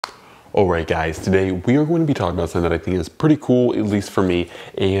Alright guys, today we are going to be talking about something that I think is pretty cool, at least for me,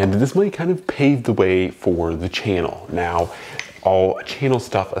 and this might kind of pave the way for the channel. Now, all channel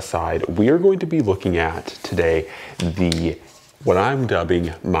stuff aside, we are going to be looking at today what I'm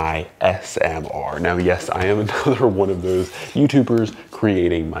dubbing my SMR. Now, yes, I am another one of those YouTubers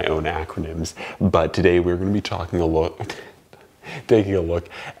creating my own acronyms, but today we're going to be taking a look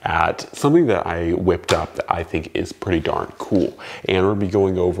at something that I whipped up that I think is pretty darn cool. And we're going to be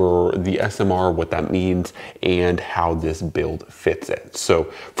going over the SMR, what that means, and how this build fits it. So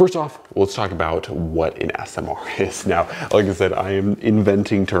first off, let's talk about what an SMR is. Now, like I said, I am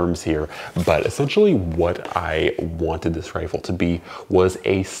inventing terms here, but essentially what I wanted this rifle to be was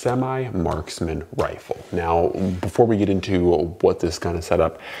a semi-marksman rifle. Now, before we get into what this kind of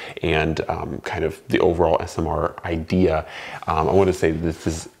setup and kind of the overall SMR idea, I want to say this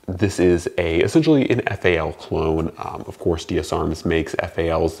is essentially an FAL clone. Of course, DS Arms makes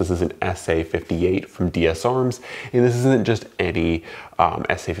FALs. This is an SA58 from DS Arms, and this isn't just any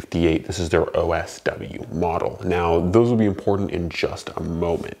SA58. This is their OSW model. Now, those will be important in just a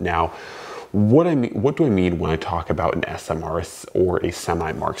moment. Now, what do I mean when I talk about an SMR or a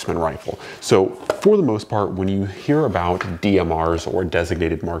semi-marksman rifle? So for the most part, when you hear about DMRs or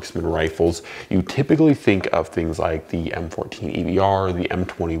designated marksman rifles, you typically think of things like the M14 EBR, the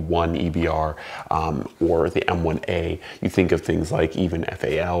M21 EBR, or the M1A. You think of things like even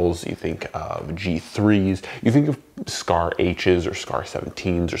FALs, you think of G3s, you think of SCAR H's or SCAR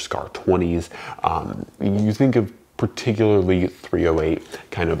 17s or SCAR 20s. You think of particularly 308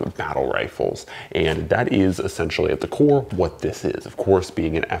 kind of battle rifles. And that is essentially at the core what this is. Of course,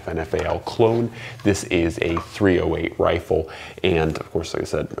 being an FNFAL clone, this is a 308 rifle. And of course, like I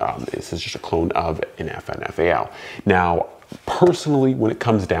said, this is just a clone of an FNFAL. Now, personally, when it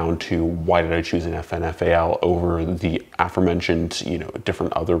comes down to why did I choose an FNFAL over the aforementioned,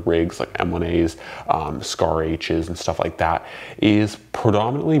 different other rigs like M1As, SCAR H's and stuff like that, is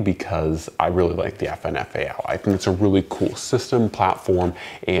predominantly because I really like the FNFAL. I think it's a really cool system, platform,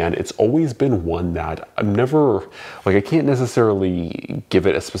 and it's always been one that I can't necessarily give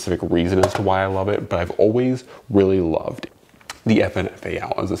it a specific reason as to why I love it, but I've always really loved the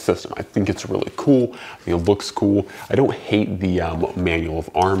FNFAL as a system. I think it's really cool. I think it looks cool. I don't hate the manual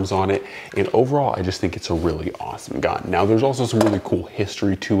of arms on it. And overall, I just think it's a really awesome gun. Now, there's also some really cool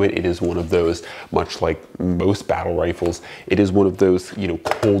history to it. It is one of those, much like most battle rifles, it is one of those,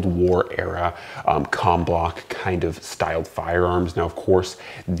 Cold War era comm block kind of styled firearms. Now, of course,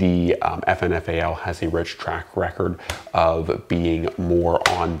 the FNFAL has a rich track record of being more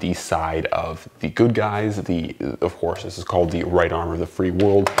on the side of the good guys. Of course, this is called the right arm of the free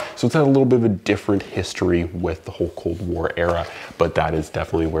world. So it's had a little bit of a different history with the whole Cold War era, but that is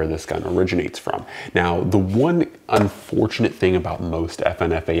definitely where this gun originates from. Now, the one unfortunate thing about most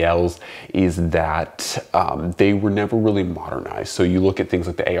FNFALs is that they were never really modernized. So you look at things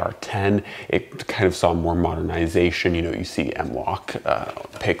like the AR-10, it kind of saw more modernization. You see M-LOK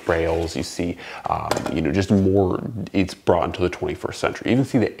pick rails, you see, just more, it's brought into the 21st century. You even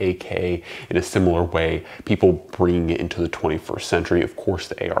see the AK in a similar way, people bringing it into the 21st century. Of course,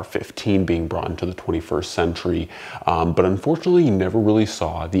 the AR-15 being brought into the 21st century, but unfortunately, you never really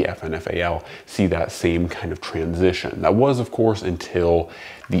saw the FNFAL see that same kind of transition. That was, of course, until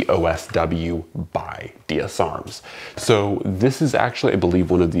the OSW by DS Arms. So this is actually, I believe,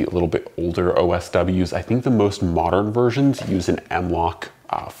 one of the little bit older OSWs. I think the most modern versions use an M-LOK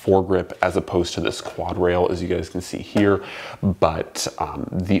foregrip as opposed to this quad rail, as you guys can see here. But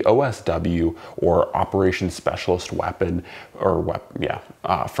the OSW, or Operations Specialist Weapon,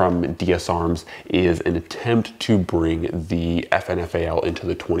 from DS Arms, is an attempt to bring the FNFAL into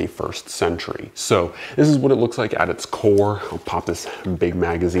the 21st century. So this is what it looks like at its core. I'll pop this big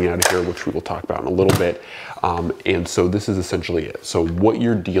magazine out of here, which we will talk about in a little bit. And so this is essentially it. So what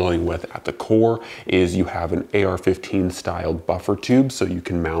you're dealing with at the core is you have an AR-15 styled buffer tube, so you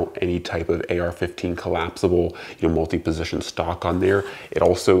can mount any type of AR-15 collapsible, multi-position stock on there. It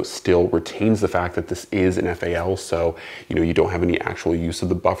also still retains the fact that this is an FAL, so you don't have any actual use of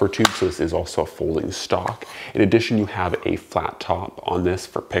the buffer tube, so this is also a folding stock. In addition, you have a flat top on this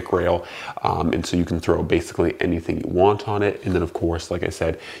for pick rail, and so you can throw basically anything you want on it. And then, of course, like I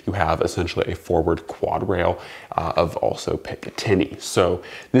said, you have essentially a forward quad rail of also Picatinny. So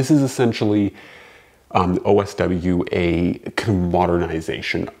this is essentially OSW, a kind of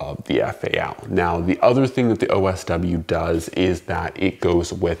modernization of the FAL. Now, the other thing that the OSW does is that it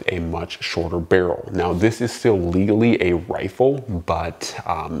goes with a much shorter barrel. Now, this is still legally a rifle, but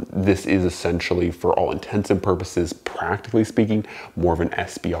this is essentially, for all intents and purposes, practically speaking, more of an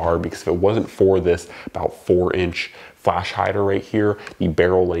SBR, because if it wasn't for this about 4-inch flash hider right here, the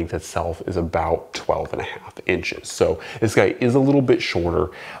barrel length itself is about 12.5 inches. So this guy is a little bit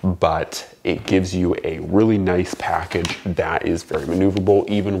shorter, but it gives you a really nice package that is very maneuverable,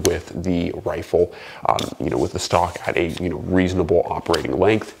 even with the rifle, with the stock at a reasonable operating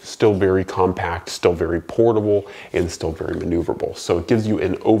length. Still very compact, still very portable, and still very maneuverable. So it gives you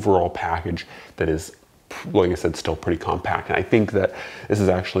an overall package that is, like I said, still pretty compact. And I think that this is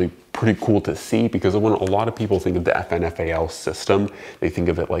actually pretty cool to see, because when a lot of people think of the FAL system, they think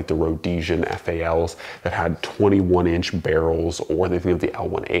of it like the Rhodesian FALs that had 21-inch barrels, or they think of the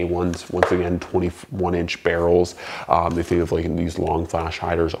L1A ones, once again, 21-inch barrels. They think of like these long flash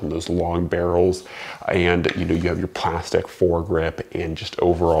hiders on those long barrels, and you have your plastic foregrip, and just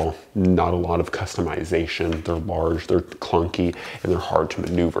overall not a lot of customization. They're large, they're clunky, and they're hard to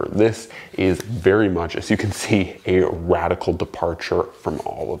maneuver. This is very much, as you can see, a radical departure from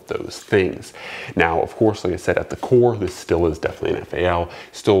all of those things. Now, of course, like I said, at the core, this still is definitely an FAL,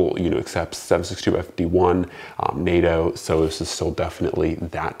 still accepts 7.62 FD1, NATO, so this is still definitely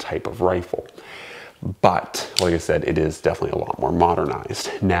that type of rifle. But like I said, it is definitely a lot more modernized.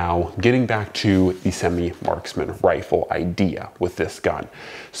 Now, getting back to the semi-marksman rifle idea with this gun.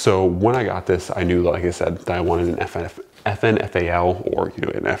 So when I got this, I knew, like I said, that I wanted an FNFAL, or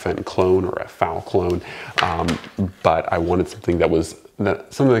an FN clone or a FAL clone, but I wanted something that was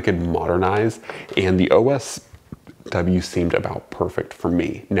something that could modernize, and the OSW seemed about perfect for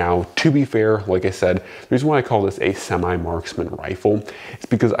me. Now, to be fair, like I said, the reason why I call this a semi-marksman rifle is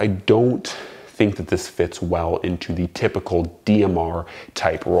because I don't think that this fits well into the typical DMR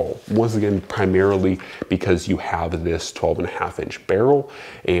type role. Once again, primarily because you have this 12.5-inch barrel,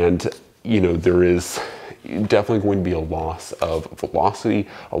 and there is definitely going to be a loss of velocity,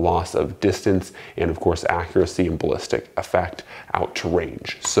 a loss of distance, and of course accuracy and ballistic effect out to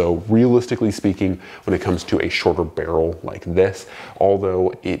range. So realistically speaking, when it comes to a shorter barrel like this,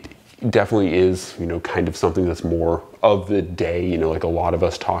 although it definitely is, kind of something that's more of the day, like a lot of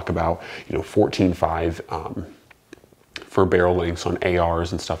us talk about, 14.5 for barrel lengths on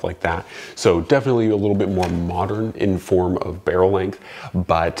ARs and stuff like that. So definitely a little bit more modern in form of barrel length,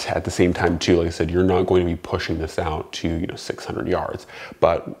 but at the same time too, like I said, you're not going to be pushing this out to 600 yards.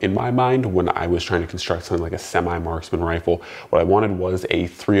 But in my mind, when I was trying to construct something like a semi-marksman rifle, what I wanted was a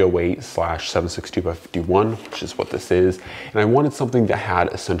 308/7.62 FD1, which is what this is, and I wanted something that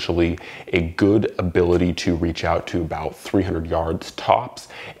had essentially a good ability to reach out to about 300 yards tops,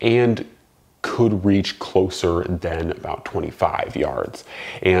 and could reach closer than about 25 yards.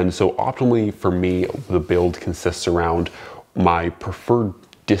 And so optimally for me, the build consists around my preferred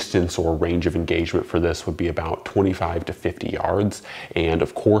distance or range of engagement for this would be about 25 to 50 yards. And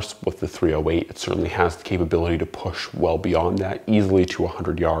of course, with the 308, it certainly has the capability to push well beyond that, easily to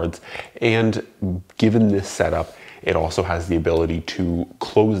 100 yards. And given this setup, it also has the ability to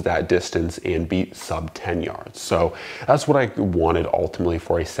close that distance and be sub 10 yards. So that's what I wanted ultimately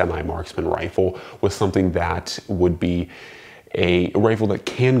for a semi-marksman rifle, was something that would be a rifle that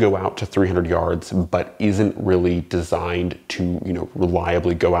can go out to 300 yards, but isn't really designed to,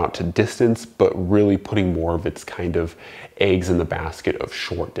 reliably go out to distance, but really putting more of its kind of eggs in the basket of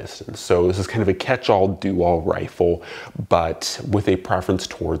short distance. So this is kind of a catch-all, do-all rifle, but with a preference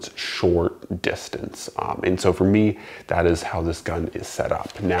towards short distance. And so for me, that is how this gun is set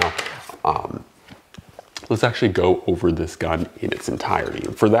up. Now, let's actually go over this gun in its entirety.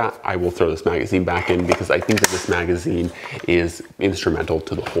 And for that, I will throw this magazine back in, because I think that this magazine is instrumental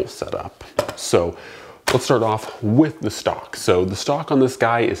to the whole setup. So let's start off with the stock. So the stock on this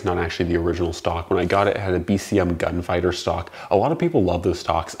guy is not actually the original stock. When I got it, it had a BCM Gunfighter stock. A lot of people love those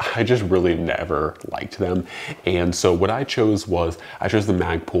stocks. I just really never liked them. And so what I chose was, I chose the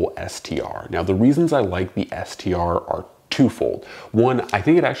Magpul STR. Now the reasons I like the STR are twofold. One, I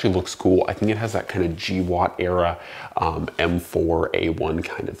think it actually looks cool. I think it has that kind of GWAT era M4A1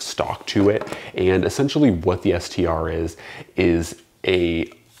 kind of stock to it. And essentially what the STR is a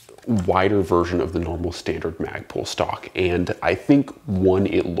wider version of the normal standard Magpul stock. And I think, one,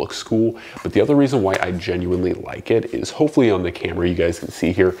 it looks cool, but the other reason why I genuinely like it is, hopefully on the camera you guys can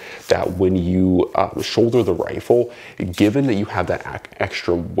see here, that when you shoulder the rifle, given that you have that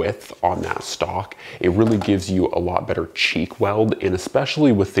extra width on that stock, it really gives you a lot better cheek weld. And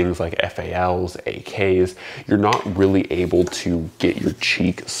especially with things like FALs, AKs, you're not really able to get your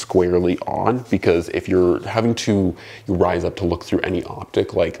cheek squarely on, because if you're having to rise up to look through any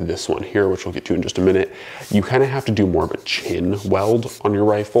optic like this one here, which we'll get to in just a minute, you kind of have to do more of a chin weld on your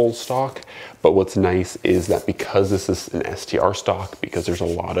rifle stock. But what's nice is that because this is an STR stock, because there's a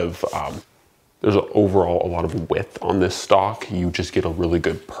lot of overall a lot of width on this stock, you just get a really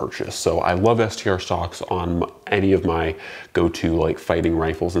good purchase. So I love STR stocks on any of my go-to like fighting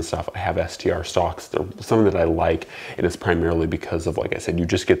rifles and stuff, I have STR stocks. They're something that I like, and it's primarily because of, like I said, you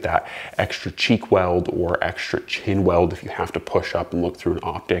just get that extra cheek weld or extra chin weld if you have to push up and look through an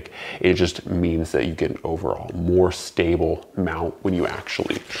optic. It just means that you get an overall more stable mount when you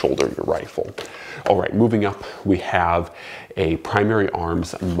actually shoulder your rifle. All right, moving up, we have a Primary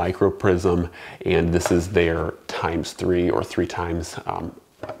Arms micro prism, and this is their ×3 or 3 times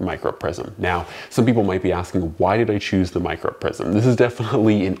micro prism. Now, some people might be asking, why did I choose the micro prism? This is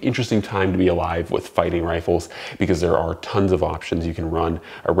definitely an interesting time to be alive with fighting rifles because there are tons of options. You can run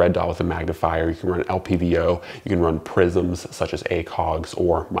a red dot with a magnifier, you can run LPVO, you can run prisms such as ACOGs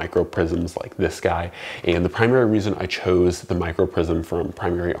or micro prisms like this guy. And the primary reason I chose the micro prism from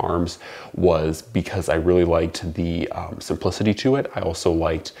Primary Arms was because I really liked the simplicity to it. I also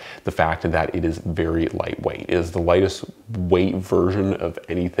liked the fact that it is very lightweight. It is the lightest weight version of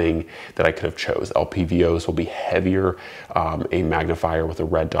anything that I could have chose. LPVOs will be heavier. A magnifier with a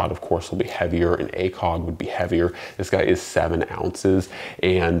red dot, of course, will be heavier. An ACOG would be heavier. This guy is 7 ounces,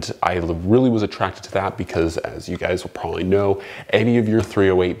 and I really was attracted to that because, as you guys will probably know, any of your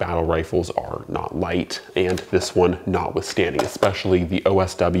 .308 battle rifles are not light, and this one notwithstanding. Especially the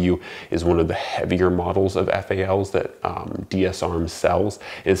OSW is one of the heavier models of FALs that DS Arms sells.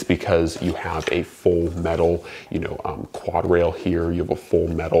 It's because you have a full metal, quad rail here. You have a full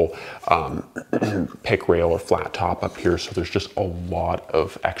metal pick rail or flat top up here, so there's just a lot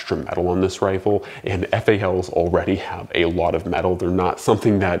of extra metal on this rifle, and FALs already have a lot of metal. They're not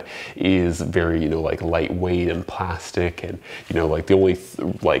something that is very like lightweight and plastic, and like the only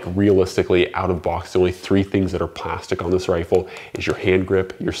realistically out of box, the only 3 things that are plastic on this rifle is your hand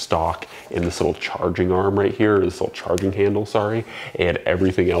grip, your stock, and this little charging arm right here, this little charging handle, sorry, and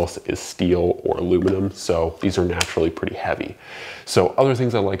everything else is steel or aluminum, so these are naturally pretty heavy. So other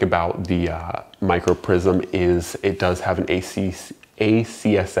things I like about the micro prism is it does have an ACSS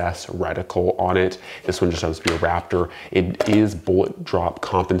reticle on it. This one just happens to be a Raptor. It is bullet drop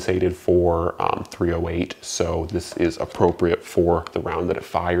compensated for .308, so this is appropriate for the round that it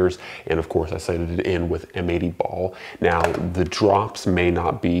fires. And of course, I sighted it in with M80 ball. Now, the drops may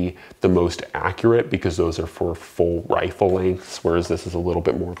not be the most accurate because those are for full rifle lengths, whereas this is a little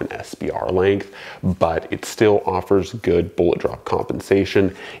bit more of an SBR length, but it still offers good bullet drop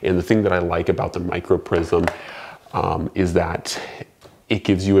compensation. And the thing that I like about the micro prism is that it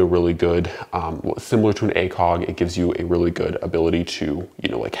gives you a really good, similar to an ACOG, it gives you a really good ability to,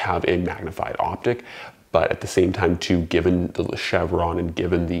 have a magnified optic. But at the same time too, given the chevron and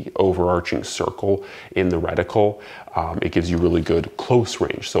given the overarching circle in the reticle, it gives you really good close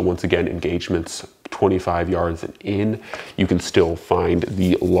range. So once again, engagements 25 yards and in, you can still find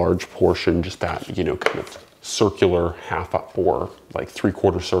the large portion, just that, kind of circular half up or like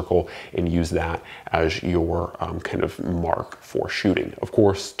 3/4 circle, and use that as your kind of mark for shooting. Of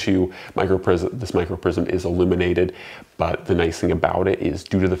course, this micro prism is illuminated, but the nice thing about it is,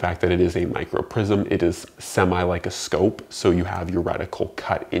 due to the fact that it is a micro prism, it is semi like a scope, so you have your reticle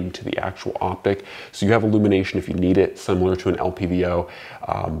cut into the actual optic, so you have illumination if you need it, similar to an LPVO,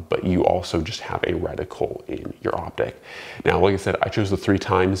 but you also just have a reticle in your optic. Now, like I said, I chose the 3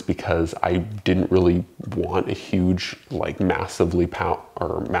 times because I didn't really want a huge, like massive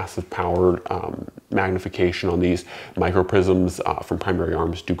powered magnification on these. Micro prisms from Primary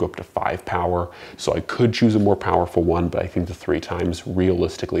Arms do go up to 5 power, so I could choose a more powerful one, but I think the 3 times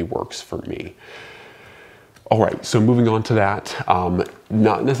realistically works for me. All right, so moving on to that,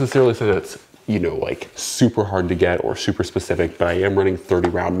 not necessarily saying that's like super hard to get or super specific, but I am running 30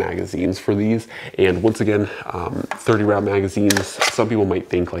 round magazines for these. And once again, 30 round magazines, some people might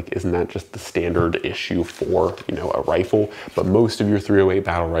think like, isn't that just the standard issue for, a rifle? But most of your .308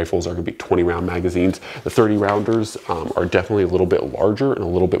 battle rifles are gonna be 20 round magazines. The 30 rounders are definitely a little bit larger and a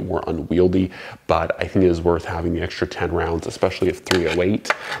little bit more unwieldy, but I think it is worth having the extra 10 rounds, especially if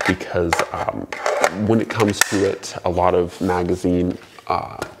 .308, because when it comes to it, a lot of magazine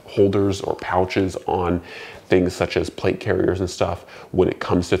holders or pouches on things such as plate carriers and stuff, when it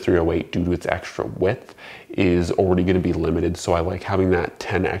comes to .308, due to its extra width, is already going to be limited. So I like having that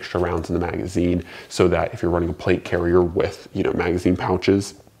 10 extra rounds in the magazine, so that if you're running a plate carrier with magazine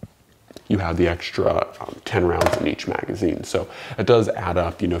pouches, you have the extra 10 rounds in each magazine. So it does add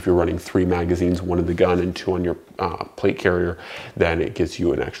up. If you're running 3 magazines, 1 in the gun and 2 on your plate carrier, then it gives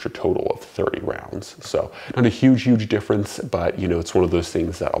you an extra total of 30 rounds. So not a huge difference, but it's one of those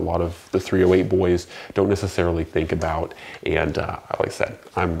things that a lot of the .308 boys don't necessarily think about. And like I said,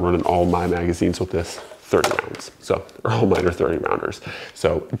 I'm running all my magazines with this 30 rounds. So all mine are 30 rounders.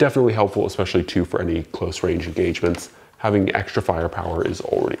 So definitely helpful, especially for any close range engagements. Having extra firepower is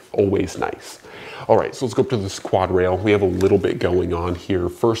always nice. All right, so let's go up to this quad rail. We have a little bit going on here.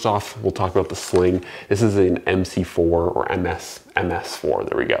 First off, we'll talk about the sling. This is an MC4 or MS4,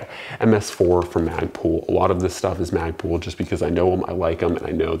 there we go. MS4 from Magpul. A lot of this stuff is Magpul just because I know them, I like them, and I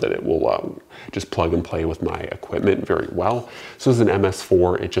know that it will just plug and play with my equipment very well. So this is an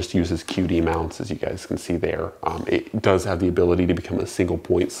MS4. It just uses QD mounts, as you guys can see there. It does have the ability to become a single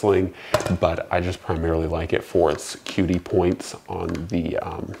point sling, but I just primarily like it for its QD points on the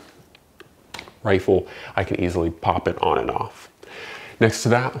rifle. I can easily pop it on and off. Next to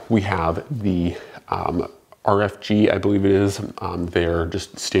that, we have the RFG, I believe it is. They're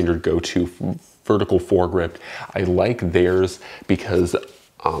just standard go-to vertical foregrip. I like theirs because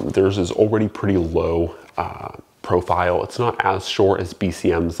theirs is already pretty low profile. It's not as short as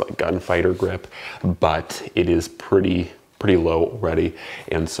BCM's like gunfighter grip, but it is pretty low already,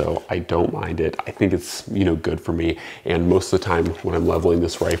 and so I don't mind it. I think it's, you know, good for me, and most of the time when I'm leveling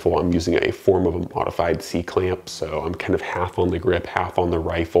this rifle, I'm using a form of a modified C-clamp, so I'm kind of half on the grip, half on the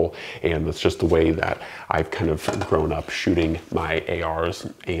rifle, and that's just the way that I've kind of grown up shooting my ARs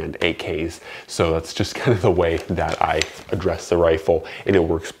and AKs, so that's just kind of the way that I address the rifle, and it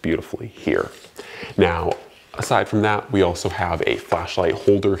works beautifully here. Now, aside from that, we also have a flashlight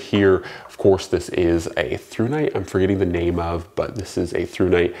holder here. Of course, this is a ThruNite. I'm forgetting the name of, but this is a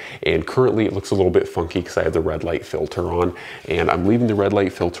ThruNite, and currently it looks a little bit funky because I have the red light filter on, and I'm leaving the red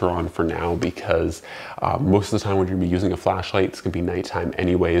light filter on for now because most of the time when you're gonna be using a flashlight, it's gonna be nighttime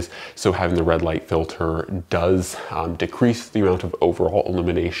anyways, so having the red light filter does decrease the amount of overall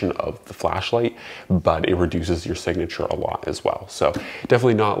illumination of the flashlight, but it reduces your signature a lot as well. So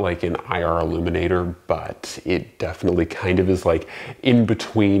definitely not like an IR illuminator, but it definitely kind of is like in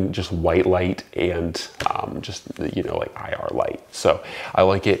between just white light and just, you know, like IR light. So I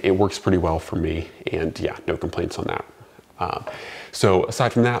like it. It works pretty well for me, and yeah, no complaints on that. So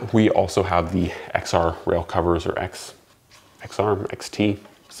aside from that, we also have the XR rail covers, or XR, XT,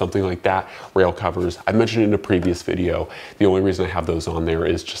 something like that, rail covers. I mentioned in a previous video, the only reason I have those on there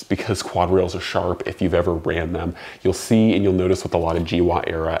is just because quad rails are sharp. If you've ever ran them, you'll see and you'll notice with a lot of GWAT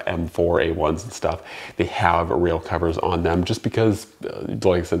era M4 A1s and stuff, they have rail covers on them just because,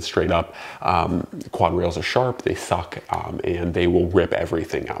 like I said, straight up, quad rails are sharp, they suck, and they will rip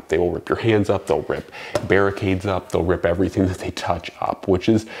everything up. They will rip your hands up, they'll rip barricades up, they'll rip everything that they touch up, which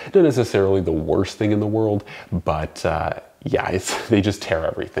is not necessarily the worst thing in the world, but yeah, they just tear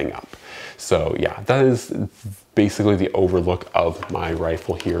everything up. So yeah, that is basically the overlook of my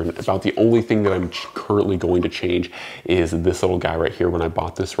rifle here. And about the only thing that I'm currently going to change is this little guy right here. When I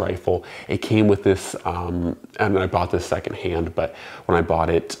bought this rifle, it came with this, and I bought this secondhand, but when I bought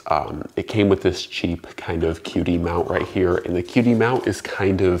it, it came with this cheap kind of QD mount right here. And the QD mount is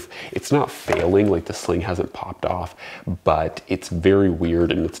kind of, it's not failing, like the sling hasn't popped off, but it's very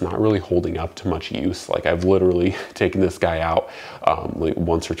weird and it's not really holding up to much use. Like I've literally taken this guy out like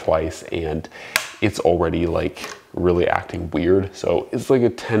once or twice, and it's already like really acting weird. So it's like a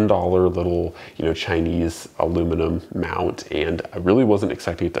 $10 little, you know, Chinese aluminum mount, and I really wasn't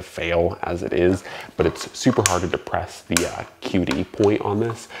expecting it to fail as it is, but it's super hard to depress the QD point on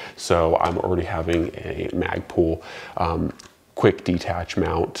this. So I'm already having a Magpul quick detach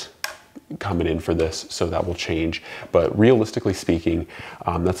mount coming in for this, so that will change. But realistically speaking,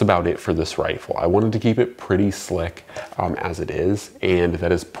 that's about it for this rifle. I wanted to keep it pretty slick as it is, and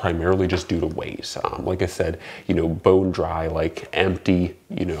that is primarily just due to weight. Like I said, you know, bone dry, like empty,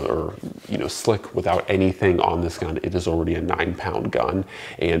 you know, or, you know, slick without anything on this gun, it is already a 9-pound gun.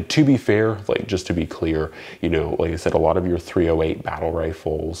 And to be fair, like just to be clear, you know, like I said, a lot of your 308 battle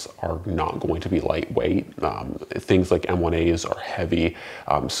rifles are not going to be lightweight. Things like M1As are heavy.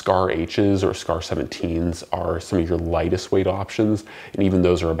 Scar H's or Scar 17s are some of your lightest weight options, and even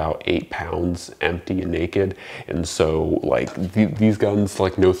those are about 8 pounds empty and naked. And so like these guns,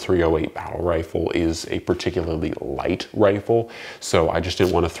 like no 308 battle rifle is a particularly light rifle, so I just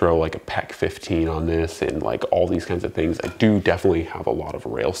didn't want to throw like a PEC 15 on this and like all these kinds of things. I do definitely have a lot of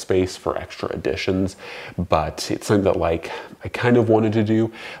rail space for extra additions, but it's something that like I kind of wanted to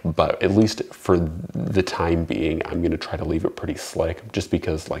do, but at least for the time being, I'm going to try to leave it pretty slick, just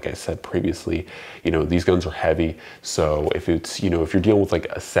because, like I said previously, you know, these guns are heavy. So if it's, you know, if you're dealing with like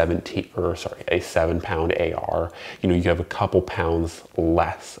a 7-pound AR, you know, you have a couple pounds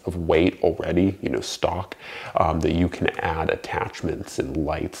less of weight already, you know, stock, that you can add attachments and and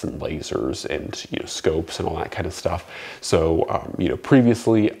lights and lasers and, you know, scopes and all that kind of stuff. So, you know,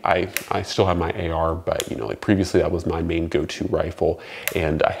 previously I still have my AR, but, you know, like previously that was my main go-to rifle,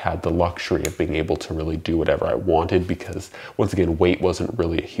 and I had the luxury of being able to really do whatever I wanted because, once again, weight wasn't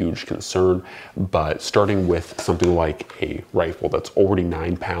really a huge concern. But starting with something like a rifle that's already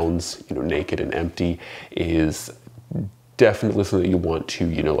 9 pounds, you know, naked and empty, is definitely something that you want to,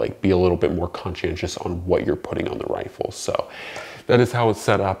 you know, like be a little bit more conscientious on what you're putting on the rifle. So that is how it's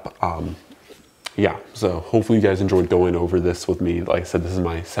set up. Yeah, so hopefully you guys enjoyed going over this with me. Like I said, this is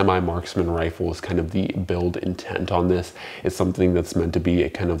my semi-marksman rifle is kind of the build intent on this. It's something that's meant to be a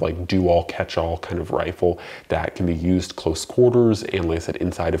kind of like do-all, catch-all kind of rifle that can be used close quarters and, like I said,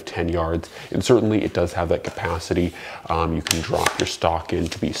 inside of 10 yards. And certainly it does have that capacity. You can drop your stock in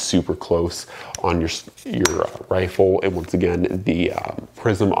to be super close on your rifle. And once again, the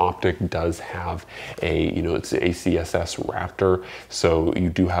prism optic does have a, you know, it's a CSS Raptor. So you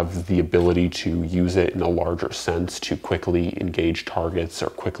do have the ability to use it in a larger sense to quickly engage targets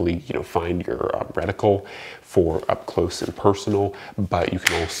or quickly, you know, find your reticle for up close and personal. But you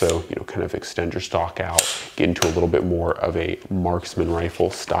can also, you know, kind of extend your stock out, get into a little bit more of a marksman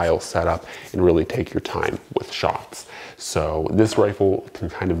rifle style setup, and really take your time with shots. So this rifle can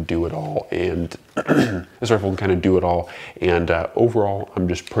kind of do it all, and overall, I'm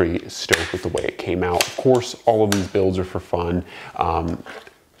just pretty stoked with the way it came out. Of course, all of these builds are for fun.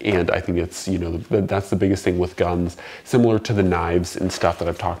 And I think it's, you know, that's the biggest thing with guns. Similar to the knives and stuff that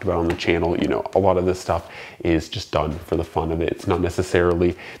I've talked about on the channel, you know, a lot of this stuff is just done for the fun of it. It's not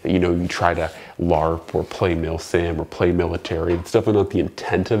necessarily that, you know, you try to LARP or play milsim or play military. It's definitely not the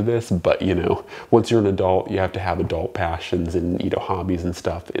intent of this, but, you know, once you're an adult, you have to have adult passions and, you know, hobbies and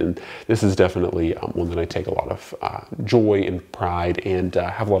stuff. And this is definitely one that I take a lot of joy and pride and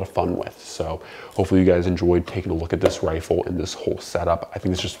have a lot of fun with. So hopefully you guys enjoyed taking a look at this rifle and this whole setup. I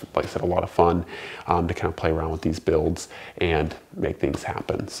think it's just, like I said, a lot of fun to kind of play around with these builds and make things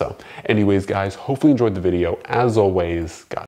happen. So anyways, guys, hopefully you enjoyed the video. As always, God